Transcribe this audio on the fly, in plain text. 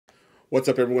What's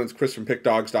up, everyone? It's Chris from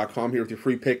Pickdawgz.com here with your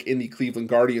free pick in the Cleveland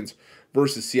Guardians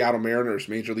versus Seattle Mariners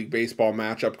Major League Baseball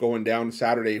matchup going down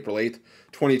Saturday, April 8th,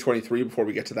 2023. Before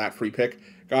we get to that free pick,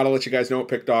 gotta let you guys know at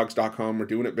Pickdawgz.com we're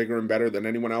doing it bigger and better than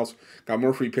anyone else. Got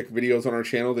more free pick videos on our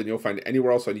channel than you'll find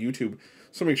anywhere else on YouTube,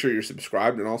 so make sure you're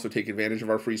subscribed and also take advantage of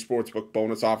our free Sportsbook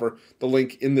bonus offer. The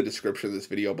link in the description of this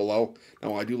video below.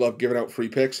 Now, I do love giving out free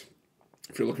picks.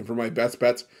 If you're looking for my best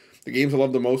bets, the games I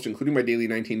love the most, including my daily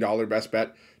 $19 best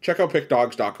bet, check out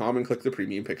Pickdawgz.com and click the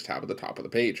Premium Picks tab at the top of the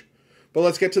page. But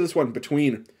let's get to this one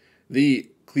between the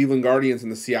Cleveland Guardians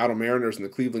and the Seattle Mariners, and the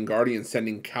Cleveland Guardians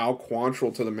sending Cal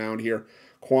Quantrill to the mound here.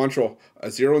 Quantrill, a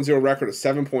 0-0 record, a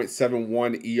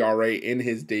 7.71 ERA in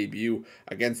his debut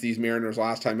against these Mariners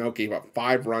last time out. Gave up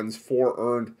 5 runs, 4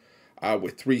 earned,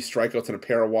 with 3 strikeouts and a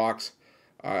pair of walks,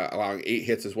 allowing 8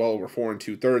 hits as well, over 4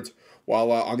 2/3.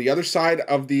 While on the other side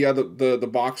of the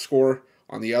box score,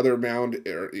 on the other mound,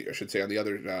 or I should say on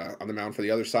the mound for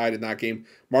the other side in that game,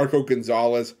 Marco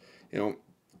Gonzalez,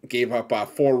 gave up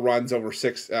 4 runs over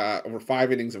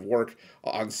 5 innings of work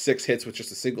on 6 hits with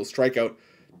just a single strikeout.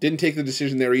 Didn't take the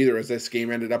decision there either, as this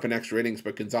game ended up in extra innings,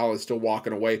 but Gonzalez still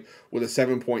walking away with a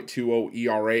 7.20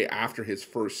 ERA after his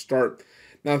first start.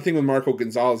 Now, the thing with Marco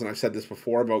Gonzalez, and I've said this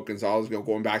before about Gonzalez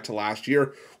going back to last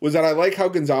year, was that I like how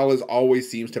Gonzalez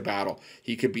always seems to battle.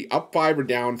 He could be up 5 or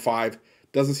down 5.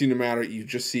 Doesn't seem to matter. You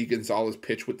just see Gonzalez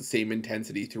pitch with the same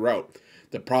intensity throughout.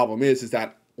 The problem is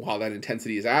that while that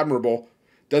intensity is admirable,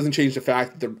 doesn't change the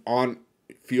fact that the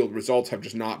on-field results have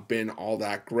just not been all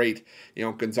that great.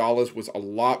 Gonzalez was a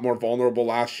lot more vulnerable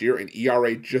last year, an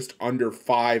ERA just under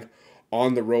 5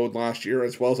 on the road last year,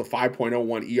 as well as a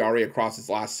 5.01 ERA across his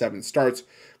last 7 starts,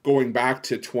 going back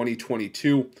to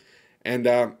 2022. And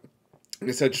like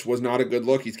I said, just was not a good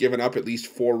look. He's given up at least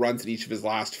 4 runs in each of his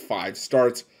last 5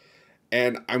 starts.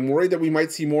 And I'm worried that we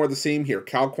might see more of the same here.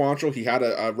 Cal Quantrill, he had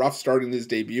a rough start in his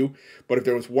debut, but if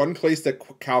there was one place that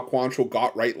Cal Quantrill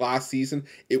got right last season,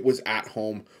 it was at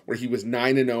home, where he was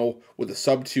 9-0 with a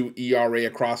sub-2 ERA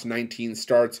across 19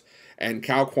 starts. And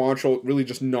Cal Quantrill, really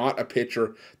just not a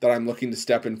pitcher that I'm looking to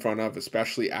step in front of,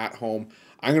 especially at home.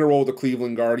 I'm going to roll the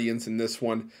Cleveland Guardians in this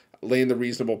one, laying the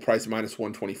reasonable price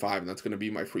 -125, and that's going to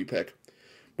be my free pick.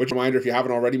 Which, reminder, if you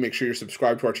haven't already, make sure you're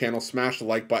subscribed to our channel, smash the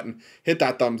like button, hit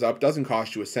that thumbs up, doesn't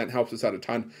cost you a cent, helps us out a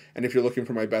ton, and if you're looking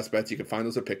for my best bets, you can find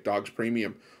those at Pickdawgz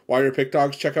Premium. While you're at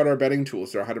Pickdawgz, check out our betting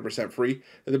tools. They're 100% free.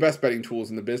 They're the best betting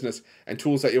tools in the business, and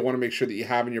tools that you'll want to make sure that you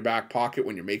have in your back pocket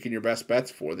when you're making your best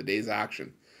bets for the day's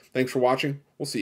action. Thanks for watching. We'll see you.